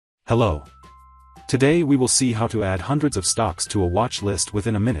Hello. Today we will see how to add hundreds of stocks to a watch list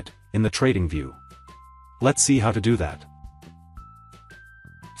within a minute, in the TradingView. Let's see how to do that.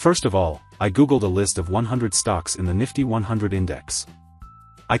 First of all, I googled a list of 100 stocks in the Nifty 100 index.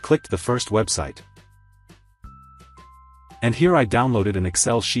 I clicked the first website. And here I downloaded an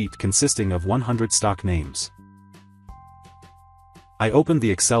Excel sheet consisting of 100 stock names. I opened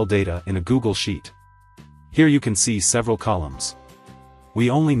the Excel data in a Google Sheet. Here you can see several columns. We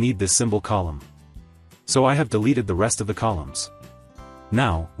only need this symbol column. So I have deleted the rest of the columns.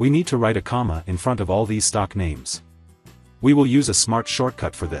 Now, we need to write a comma in front of all these stock names. We will use a smart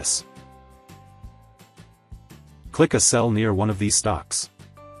shortcut for this. Click a cell near one of these stocks.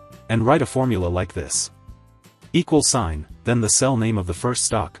 And write a formula like this. Equal sign, then the cell name of the first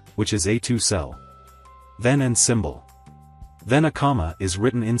stock, which is A2 cell. Then and symbol. Then a comma is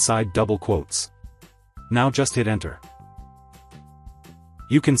written inside double quotes. Now just hit enter.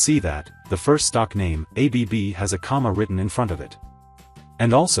 You can see that, the first stock name, ABB, has a comma written in front of it.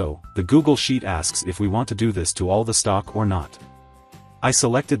 And also, the Google Sheet asks if we want to do this to all the stock or not. I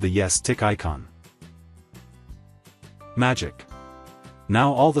selected the yes tick icon. Magic.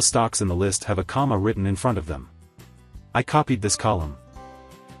 Now all the stocks in the list have a comma written in front of them. I copied this column.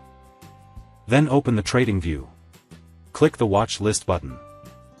 Then open the TradingView. Click the Watch List button.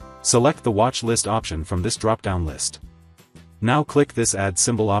 Select the Watch List option from this drop-down list. Now click this Add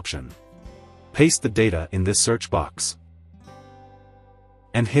Symbol option. Paste the data in this search box.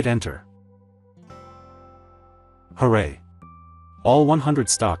 And hit enter. Hooray! All 100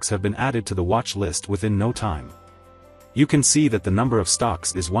 stocks have been added to the watch list within no time. You can see that the number of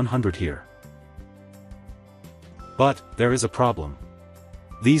stocks is 100 here. But, there is a problem.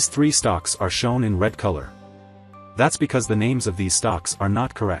 These 3 stocks are shown in red color. That's because the names of these stocks are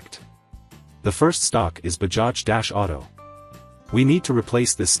not correct. The first stock is Bajaj-Auto. We need to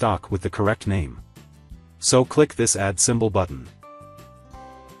replace this stock with the correct name. So click this Add Symbol button.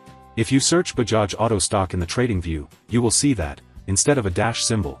 If you search Bajaj Auto stock in the TradingView, you will see that, instead of a dash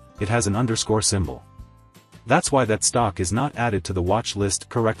symbol, it has an underscore symbol. That's why that stock is not added to the watch list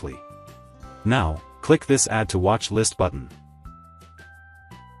correctly. Now, click this Add to Watch List button.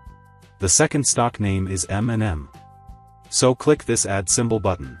 The second stock name is M&M. So click this Add Symbol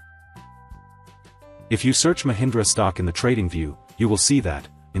button. If you search Mahindra stock in the TradingView, you will see that,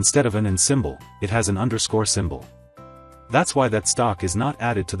 instead of an and symbol, it has an underscore symbol. That's why that stock is not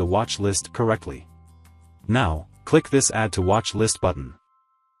added to the watch list correctly. Now, click this Add to Watch List button.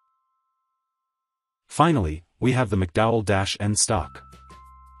 Finally, we have the McDowell-N stock.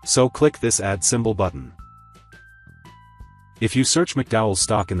 So click this Add Symbol button. If you search McDowell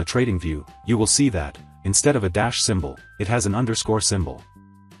stock in the TradingView, you will see that, instead of a dash symbol, it has an underscore symbol.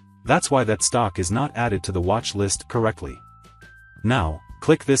 That's why that stock is not added to the watch list correctly. Now,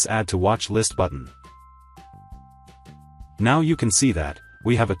 click this Add to Watch List button. Now you can see that,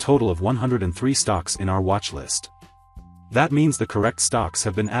 we have a total of 103 stocks in our watch list. That means the correct stocks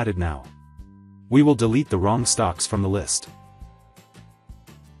have been added now. We will delete the wrong stocks from the list.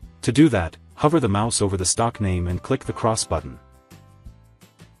 To do that, hover the mouse over the stock name and click the cross button.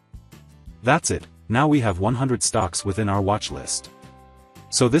 That's it, now we have 100 stocks within our watch list.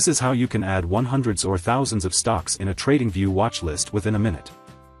 So this is how you can add hundreds or thousands of stocks in a TradingView watch list within a minute.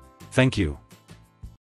 Thank you.